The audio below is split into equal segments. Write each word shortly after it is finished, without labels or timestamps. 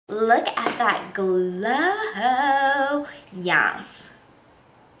Look at that glow. Yes.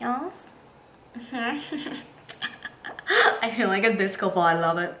 Yes? I feel like a disco ball. I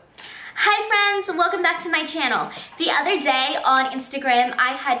love it. Hi friends, welcome back to my channel. The other day on Instagram,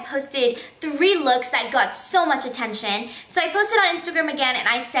 I had posted 3 looks that got so much attention. So I posted on Instagram again and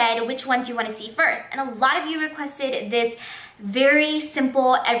I said, which ones do you want to see first? And a lot of you requested this very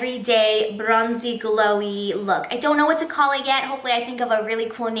simple, everyday, bronzy, glowy look. I don't know what to call it yet. Hopefully I think of a really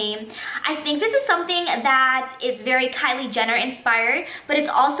cool name. I think this is something that is very Kylie Jenner inspired, but it's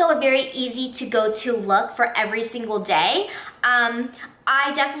also a very easy to go to look for every single day.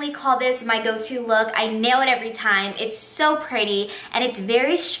 I definitely call this my go-to look. I nail it every time. It's so pretty and it's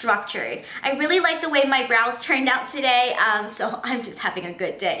very structured. I really like the way my brows turned out today, so I'm just having a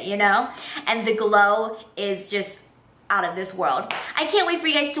good day, you know? And the glow is just out of this world. I can't wait for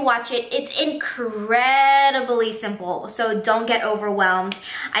you guys to watch it. It's incredibly simple, so don't get overwhelmed.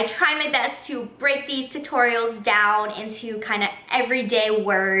 I try my best to break these tutorials down into kind of everyday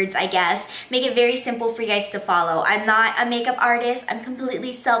words, I guess. Make it very simple for you guys to follow. I'm not a makeup artist. I'm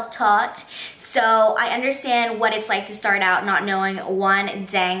completely self-taught, so I understand what it's like to start out not knowing one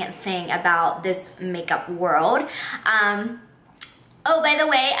dang thing about this makeup world. Oh, by the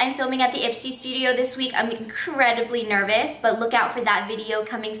way, I'm filming at the Ipsy studio this week. I'm incredibly nervous, but look out for that video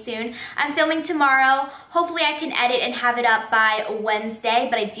coming soon. I'm filming tomorrow. Hopefully I can edit and have it up by Wednesday,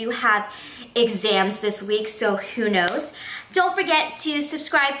 but I do have exams this week, so who knows. Don't forget to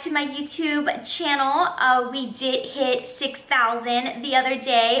subscribe to my YouTube channel. We did hit 6,000 the other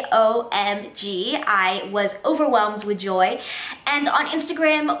day. OMG, I was overwhelmed with joy. And on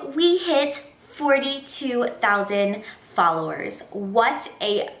Instagram, we hit 42,000 followers. What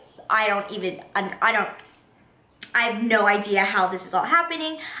a, I have no idea how this is all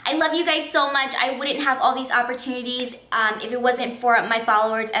happening. I love you guys so much. I wouldn't have all these opportunities if it wasn't for my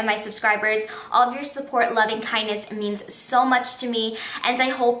followers and my subscribers. All of your support, love, and kindness means so much to me, and I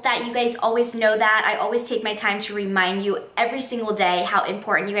hope that you guys always know that. I always take my time to remind you every single day how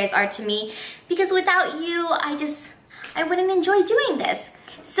important you guys are to me, because without you, I wouldn't enjoy doing this.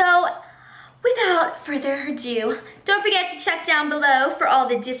 So without further ado, don't forget to check down below for all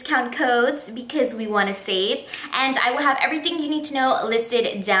the discount codes because we want to save, and I will have everything you need to know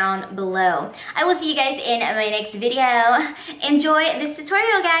listed down below. I will see you guys in my next video. Enjoy this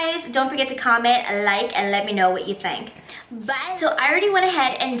tutorial, guys. Don't forget to comment, like, and let me know what you think. Bye. So I already went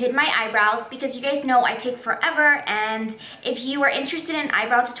ahead and did my eyebrows because you guys know I take forever, and if you are interested in an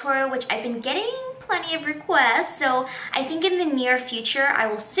eyebrow tutorial, which I've been getting plenty of requests, so I think in the near future I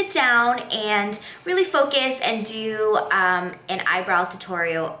will sit down and really focus and do an eyebrow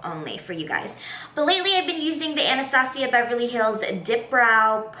tutorial only for you guys. But lately I've been using the Anastasia Beverly Hills Dip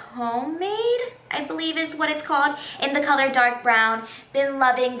Brow Pomade, I believe is what it's called, in the color dark brown. Been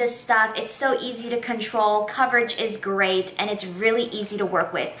loving this stuff. It's so easy to control, coverage is great, and it's really easy to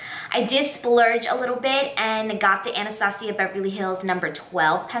work with. I did splurge a little bit and got the Anastasia Beverly Hills number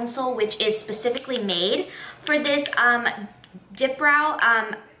 12 pencil, which is specifically made for this dip brow.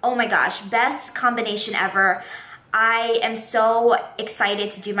 Oh my gosh, best combination ever. I am so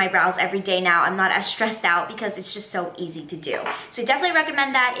excited to do my brows every day now. I'm not as stressed out because it's just so easy to do. So definitely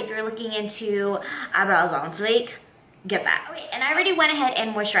recommend that if you're looking into eyebrows on fleek. Get that. Okay, and I already went ahead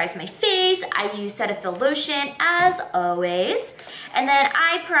and moisturized my face. I used Cetaphil lotion as always. And then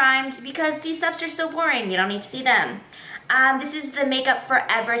I primed because these steps are so boring. You don't need to see them. This is the Makeup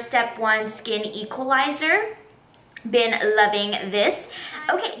Forever Step 1 Skin Equalizer. Been loving this.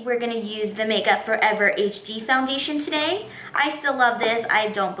 Okay, we're gonna use the Makeup Forever HD foundation today. I still love this. I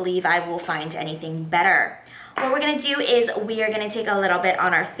don't believe I will find anything better. What we're gonna do is we are gonna take a little bit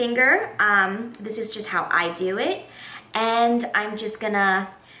on our finger. This is just how I do it. And I'm just gonna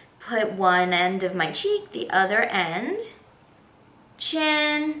put one end of my cheek, the other end,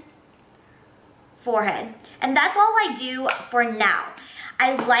 chin, forehead. And that's all I do for now.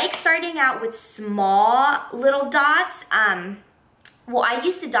 I like starting out with small little dots. Well, I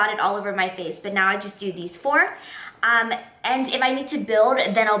used to dot it all over my face, but now I just do these 4. And if I need to build,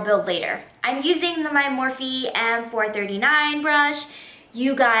 then I'll build later. I'm using my Morphe M439 brush.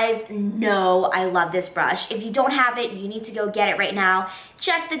 You guys know I love this brush. If you don't have it, you need to go get it right now.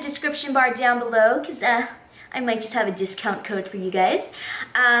 Check the description bar down below because I might just have a discount code for you guys.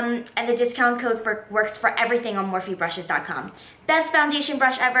 And the discount code works for everything on morphebrushes.com. Best foundation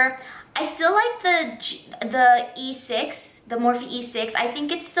brush ever. I still like the E6, the Morphe E6. I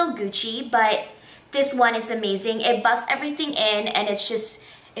think it's still Gucci, but this one is amazing. It buffs everything in, and it's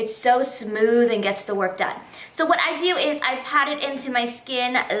so smooth and gets the work done. So what I do is I pat it into my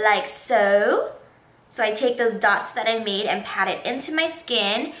skin like so. So I take those dots that I made and pat it into my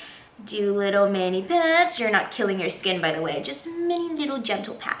skin. Do little mini pats. You're not killing your skin, by the way, just many little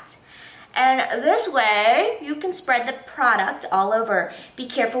gentle pats. And this way, you can spread the product all over. Be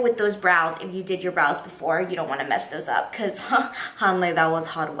careful with those brows. If you did your brows before, you don't want to mess those up because, honey, that was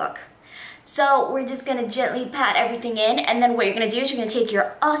hard work. So we're just gonna gently pat everything in, and then what you're gonna do is you're gonna take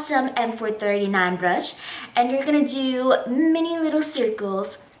your awesome M439 brush and you're gonna do mini little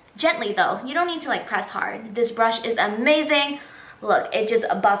circles. Gently though, you don't need to like press hard. This brush is amazing. Look, it just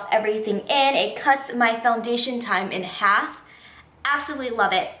buffs everything in. It cuts my foundation time in half. Absolutely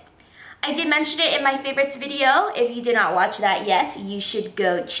love it. I did mention it in my favorites video. If you did not watch that yet, you should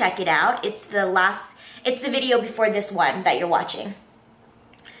go check it out. It's the video before this one that you're watching.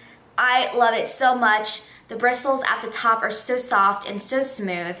 I love it so much. The bristles at the top are so soft and so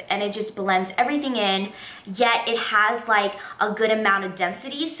smooth, and it just blends everything in, yet it has like a good amount of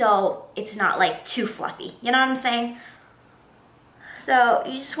density, so it's not like too fluffy. You know what I'm saying? So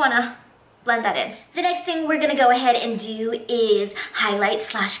you just wanna blend that in. The next thing we're gonna go ahead and do is highlight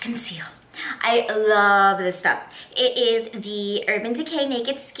 / conceal. I love this stuff. It is the Urban Decay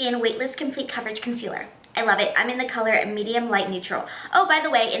Naked Skin Weightless Complete Coverage Concealer. I love it. I'm in the color Medium Light Neutral. Oh, by the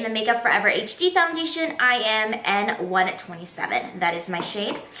way, in the Makeup Forever HD Foundation, I am N127. That is my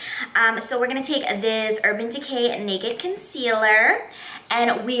shade. So we're gonna take this Urban Decay Naked Concealer,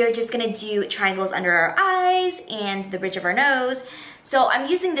 and we are just gonna do triangles under our eyes and the bridge of our nose. So I'm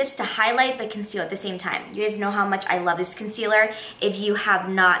using this to highlight but conceal at the same time. You guys know how much I love this concealer. If you have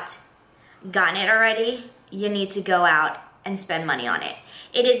not gotten it already, you need to go out and spend money on it.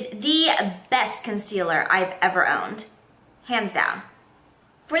 It is the best concealer I've ever owned, hands down.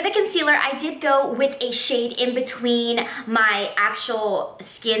 For the concealer, I did go with a shade in between my actual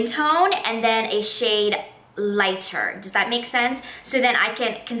skin tone and then a shade lighter. Does that make sense? So then I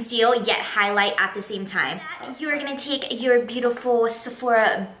can conceal yet highlight at the same time. You're gonna take your beautiful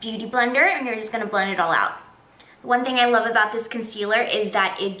Sephora Beauty Blender and you're just gonna blend it all out. One thing I love about this concealer is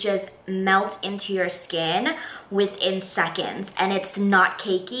that it just melts into your skin within seconds, and it's not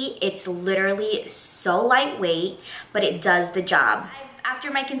cakey. It's literally so lightweight, but it does the job. After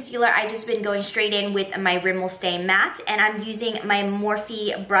my concealer, I've just been going straight in with my Rimmel Stay Matte, and I'm using my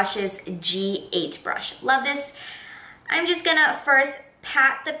Morphe Brushes G8 brush. Love this. I'm just gonna first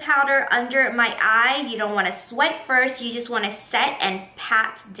pat the powder under my eye. You don't wanna swipe first, you just wanna set and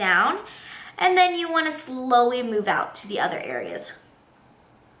pat down. And then you want to slowly move out to the other areas.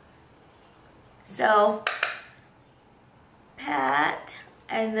 So, pat,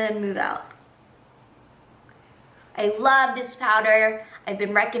 and then move out. I love this powder. I've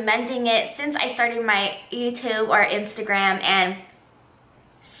been recommending it since I started my YouTube or Instagram, and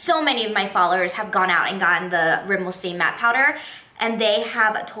so many of my followers have gone out and gotten the Rimmel Stay Matte Powder, and they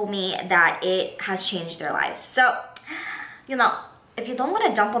have told me that it has changed their lives. So, you know, if you don't want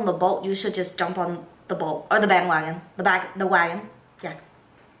to jump on the boat, you should just jump on the boat or the bandwagon, the wagon, yeah,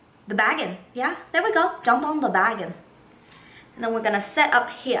 the baggin, yeah, there we go, jump on the baggin. And then we're gonna set up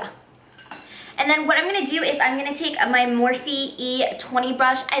here. And then what I'm gonna do is I'm gonna take my Morphe E20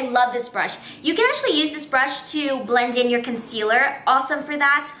 brush. I love this brush. You can actually use this brush to blend in your concealer, awesome for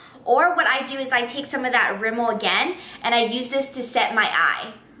that. Or what I do is I take some of that Rimmel again and I use this to set my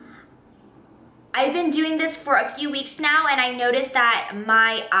eye. I've been doing this for a few weeks now, and I noticed that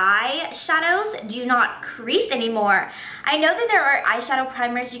my eye shadows do not crease anymore. I know that there are eyeshadow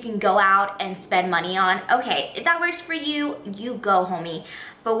primers you can go out and spend money on. Okay, if that works for you, you go, homie.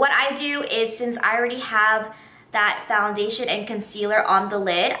 But what I do is, since I already have that foundation and concealer on the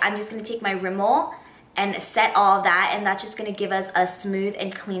lid, I'm just gonna take my Rimmel and set all of that, and that's just gonna give us a smooth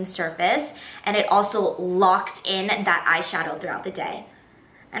and clean surface, and it also locks in that eyeshadow throughout the day.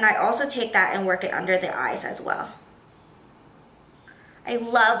 And I also take that and work it under the eyes as well. I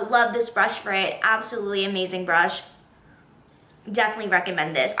love this brush for it. Absolutely amazing brush. Definitely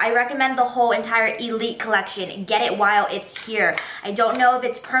recommend this. I recommend the whole entire Elite collection. Get it while it's here. I don't know if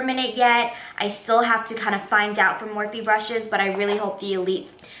it's permanent yet. I still have to kind of find out from Morphe brushes, but I really hope the Elite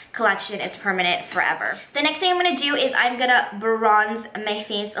collection is permanent forever. The next thing I'm gonna do is I'm gonna bronze my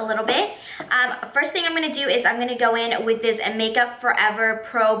face a little bit. First thing I'm gonna do is I'm gonna go in with this Makeup Forever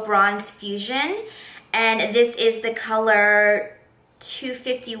Pro Bronze Fusion, and this is the color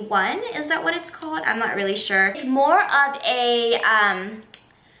 251, is that what it's called? I'm not really sure. It's more of a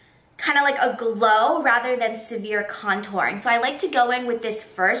kind of like a glow rather than severe contouring. So I like to go in with this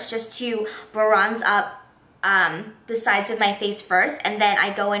first just to bronze up the sides of my face first, and then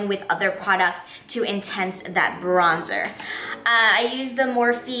I go in with other products to intense that bronzer. I use the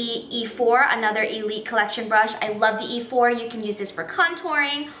Morphe E4, another Elite Collection brush. I love the E4. You can use this for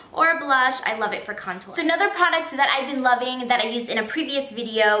contouring or blush. I love it for contour. So another product that I've been loving that I used in a previous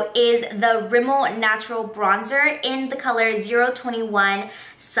video is the Rimmel Natural Bronzer in the color 021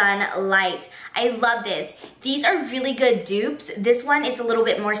 Sunlight. I love this. These are really good dupes. This one is a little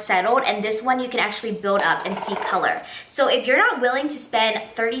bit more settled, and this one you can actually build up and see color. So if you're not willing to spend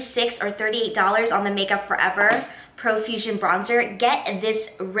 $36 or $38 on the Makeup Forever Pro Fusion Bronzer, get this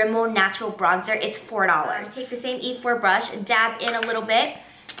Rimmel Natural Bronzer. It's $4. Take the same E4 brush, dab in a little bit,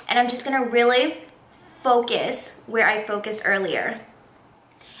 and I'm just gonna really focus where I focused earlier.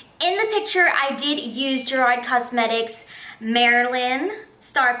 In the picture, I did use Gerard Cosmetics Marilyn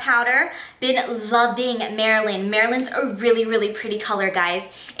Star Powder. Been loving Marilyn. Marilyn's a really, really pretty color, guys.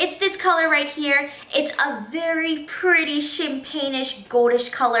 It's this color right here. It's a very pretty champagne-ish,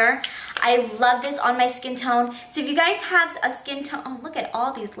 goldish color. I love this on my skin tone. So if you guys have a skin tone, oh, look at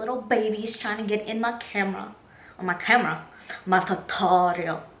all these little babies trying to get in my camera. On my camera. My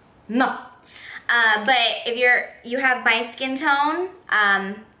tutorial. No. But if you have my skin tone,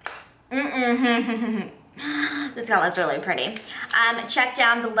 this color is really pretty. Check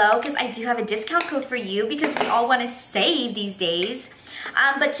down below because I do have a discount code for you because we all want to save these days.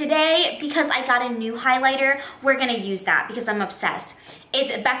 But today, because I got a new highlighter, we're gonna use that because I'm obsessed.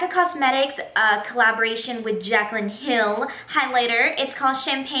 It's Becca Cosmetics collaboration with Jaclyn Hill highlighter. It's called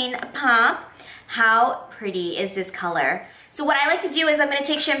Champagne Pop. How pretty is this color? So what I like to do is I'm going to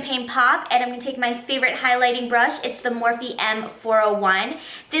take Champagne Pop and I'm going to take my favorite highlighting brush. It's the Morphe M401.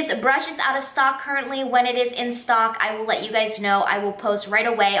 This brush is out of stock currently. When it is in stock, I will let you guys know. I will post right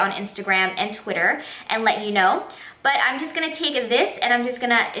away on Instagram and Twitter and let you know. But I'm just going to take this and I'm just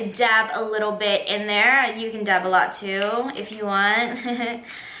going to dab a little bit in there. You can dab a lot too if you want.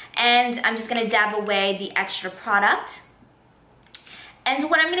 And I'm just going to dab away the extra product. And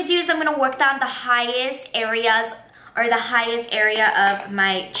what I'm going to do is I'm going to work down the highest areas or the highest area of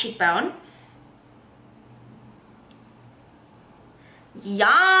my cheekbone.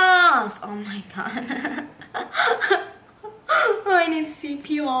 Yes! Oh my god. I need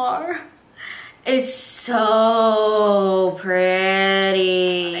CPR. It's so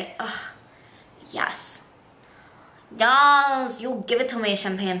pretty. Ugh. Yes. Yes! You give it to me,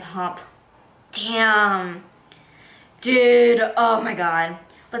 Champagne Pop. Damn. Dude, oh my god.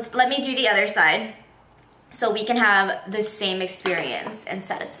 Let me do the other side so we can have the same experience and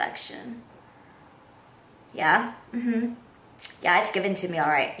satisfaction. Yeah? Yeah, it's given to me,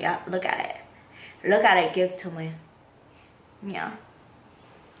 alright. Yeah, look at it. Look at it, give to me. Yeah.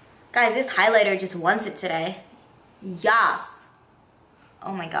 Guys, this highlighter just wants it today. Yes.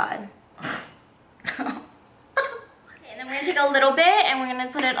 Oh my god. Okay, and then we're gonna take a little bit and we're gonna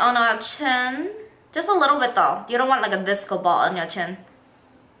put it on our chin. Just a little bit though. You don't want like a disco ball on your chin.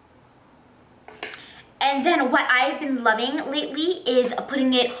 And then what I've been loving lately is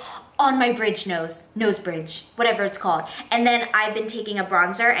putting it on my bridge nose bridge, whatever it's called. And then I've been taking a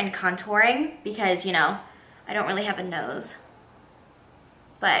bronzer and contouring because, you know, I don't really have a nose.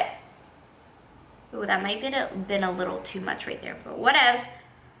 But, ooh, that might have been a little too much right there, but whatevs.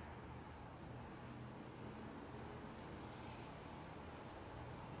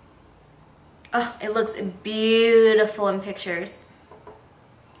 Oh, it looks beautiful in pictures.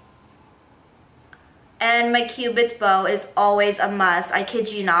 And my Cupid's bow is always a must. I kid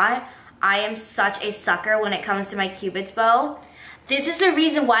you not. I am such a sucker when it comes to my Cupid's bow. This is the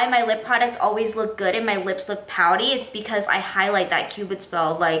reason why my lip products always look good and my lips look pouty. It's because I highlight that Cupid's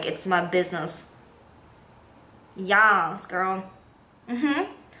bow like it's my business. Yes, girl.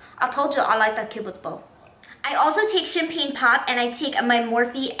 I told you I like that Cupid's bow. I also take Champagne Pop and I take my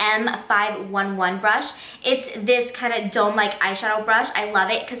Morphe M511 brush. It's this kind of dome-like eyeshadow brush. I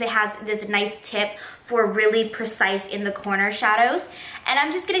love it because it has this nice tip for really precise in the corner shadows. And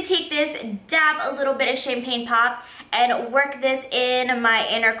I'm just going to take this, dab a little bit of Champagne Pop and work this in my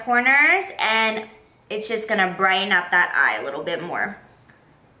inner corners, and it's just going to brighten up that eye a little bit more.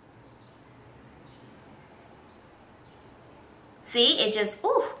 See? It just,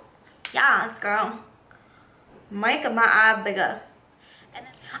 ooh, yes, girl. Make my eye bigger.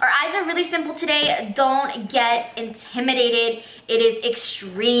 Our eyes are really simple today. Don't get intimidated. It is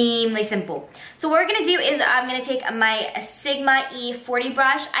extremely simple. So what we're gonna do is I'm gonna take my Sigma E40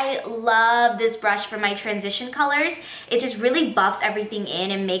 brush. I love this brush for my transition colors. It just really buffs everything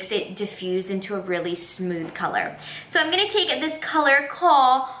in and makes it diffuse into a really smooth color. So I'm gonna take this color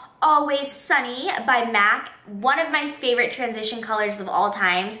called Always Sunny by MAC, one of my favorite transition colors of all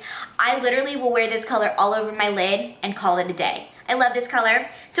times. I literally will wear this color all over my lid and call it a day. I love this color.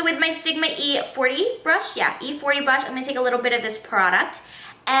 So with my Sigma E40 brush, yeah, E40 brush, I'm gonna take a little bit of this product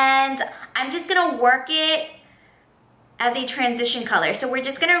and I'm just gonna work it as a transition color. So we're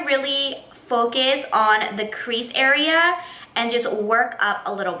just gonna really focus on the crease area and just work up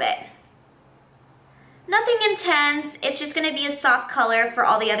a little bit. Nothing intense, it's just gonna be a soft color for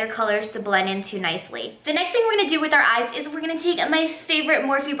all the other colors to blend into nicely. The next thing we're gonna do with our eyes is we're gonna take my favorite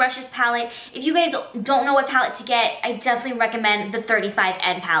Morphe Brushes palette. If you guys don't know what palette to get, I definitely recommend the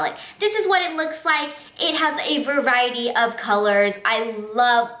 35N palette. This is what it looks like. It has a variety of colors. I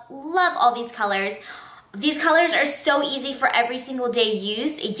love all these colors. These colors are so easy for every single day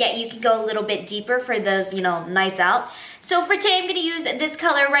use, yet you can go a little bit deeper for those, you know, nights out. So for today, I'm gonna use this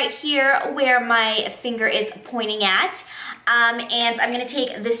color right here where my finger is pointing at. And I'm gonna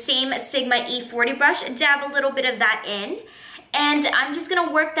take the same Sigma E40 brush, dab a little bit of that in. And I'm just gonna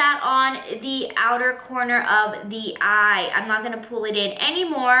work that on the outer corner of the eye. I'm not gonna pull it in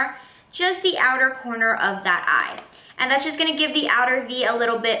anymore, just the outer corner of that eye. And that's just gonna give the outer V a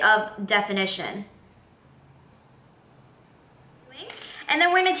little bit of definition. And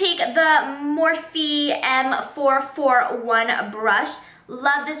then we're gonna take the Morphe M441 brush.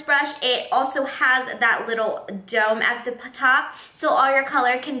 Love this brush. It also has that little dome at the top, so all your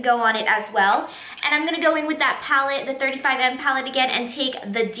color can go on it as well. And I'm gonna go in with that palette, the 35M palette again, and take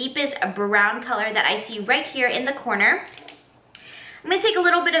the deepest brown color that I see right here in the corner. I'm gonna take a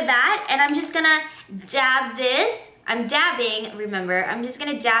little bit of that, and I'm just gonna dab this. I'm dabbing, remember, I'm just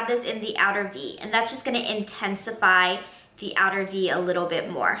gonna dab this in the outer V, and that's just gonna intensify the outer V a little bit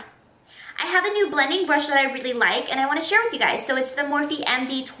more. I have a new blending brush that I really like and I want to share with you guys. So it's the Morphe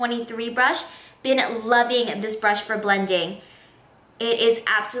MB23 brush. Been loving this brush for blending. It is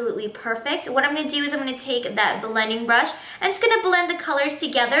absolutely perfect. What I'm going to do is I'm going to take that blending brush. I'm just going to blend the colors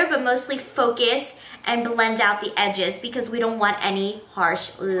together, but mostly focus and blend out the edges because we don't want any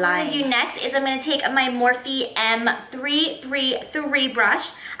harsh lines. What I'm going to do next is I'm going to take my Morphe M333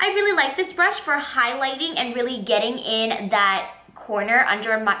 brush. I really like this brush for highlighting and really getting in that corner under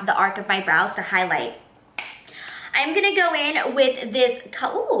the arc of my brows to highlight. I'm gonna go in with this,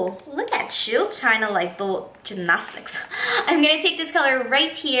 ooh, look at you trying to like do gymnastics. I'm gonna take this color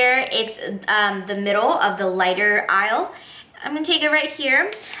right here. It's the middle of the lighter aisle. I'm gonna take it right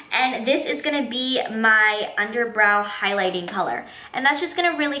here, and this is gonna be my underbrow highlighting color. And that's just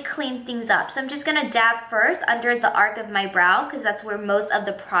gonna really clean things up. So I'm just gonna dab first under the arc of my brow, because that's where most of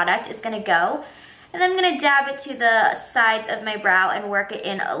the product is gonna go. And then I'm gonna dab it to the sides of my brow and work it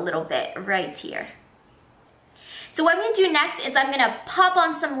in a little bit right here. So what I'm gonna do next is I'm gonna pop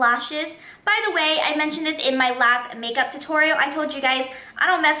on some lashes. By the way, I mentioned this in my last makeup tutorial. I told you guys I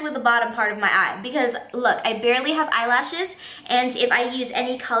don't mess with the bottom part of my eye because look, I barely have eyelashes, and if I use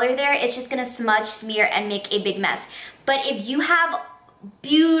any color there, it's just gonna smudge, smear, and make a big mess. But if you have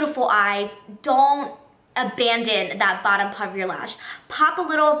beautiful eyes, don't abandon that bottom part of your lash. Pop a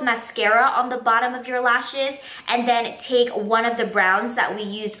little of mascara on the bottom of your lashes, and then take one of the browns that we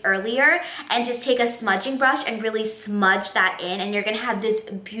used earlier and just take a smudging brush and really smudge that in, and you're gonna have this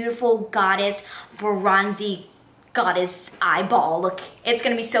beautiful goddess, bronzy goddess eyeball look. It's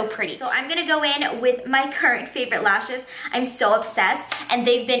gonna be so pretty. So I'm gonna go in with my current favorite lashes. I'm so obsessed, and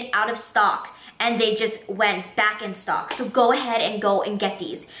they've been out of stock, and they just went back in stock. So go ahead and go and get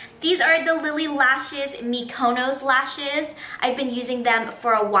these. These are the Lily Lashes Mykonos lashes. I've been using them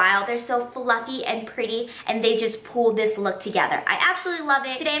for a while. They're so fluffy and pretty, and they just pull this look together. I absolutely love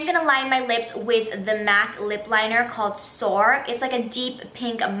it. Today I'm gonna line my lips with the MAC lip liner called Soar. It's like a deep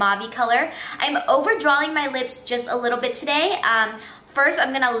pink mauve color. I'm overdrawing my lips just a little bit today. First,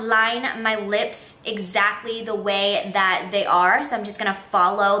 I'm gonna line my lips exactly the way that they are. So I'm just gonna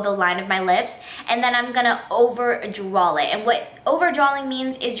follow the line of my lips, and then I'm gonna overdraw it. And what overdrawing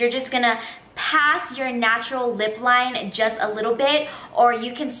means is you're just gonna pass your natural lip line just a little bit, or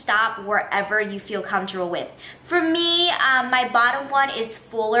you can stop wherever you feel comfortable with. For me, my bottom one is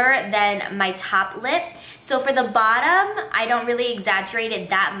fuller than my top lip. So for the bottom, I don't really exaggerate it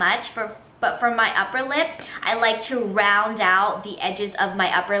that much. But for my upper lip, I like to round out the edges of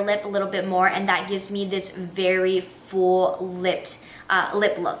my upper lip a little bit more, and that gives me this very full lip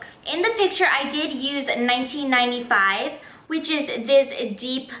look. In the picture, I did use 1995, which is this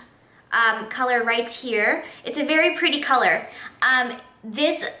deep color right here. It's a very pretty color.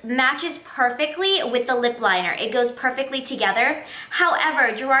 This matches perfectly with the lip liner. It goes perfectly together.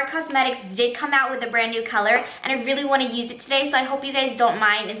 However, Gerard Cosmetics did come out with a brand new color, and I really want to use it today, so I hope you guys don't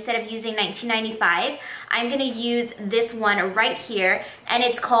mind. Instead of using 1995, I'm going to use this one right here, and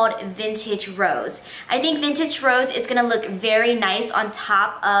it's called Vintage Rose. I think Vintage Rose is going to look very nice on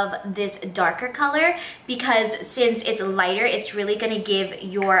top of this darker color, because since it's lighter, it's really going to give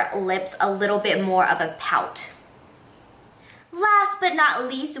your lips a little bit more of a pout. Last but not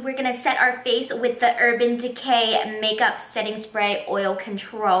least, we're going to set our face with the Urban Decay Makeup Setting Spray Oil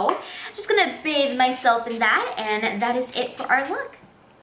Control. I'm just going to bathe myself in that, and that is it for our look.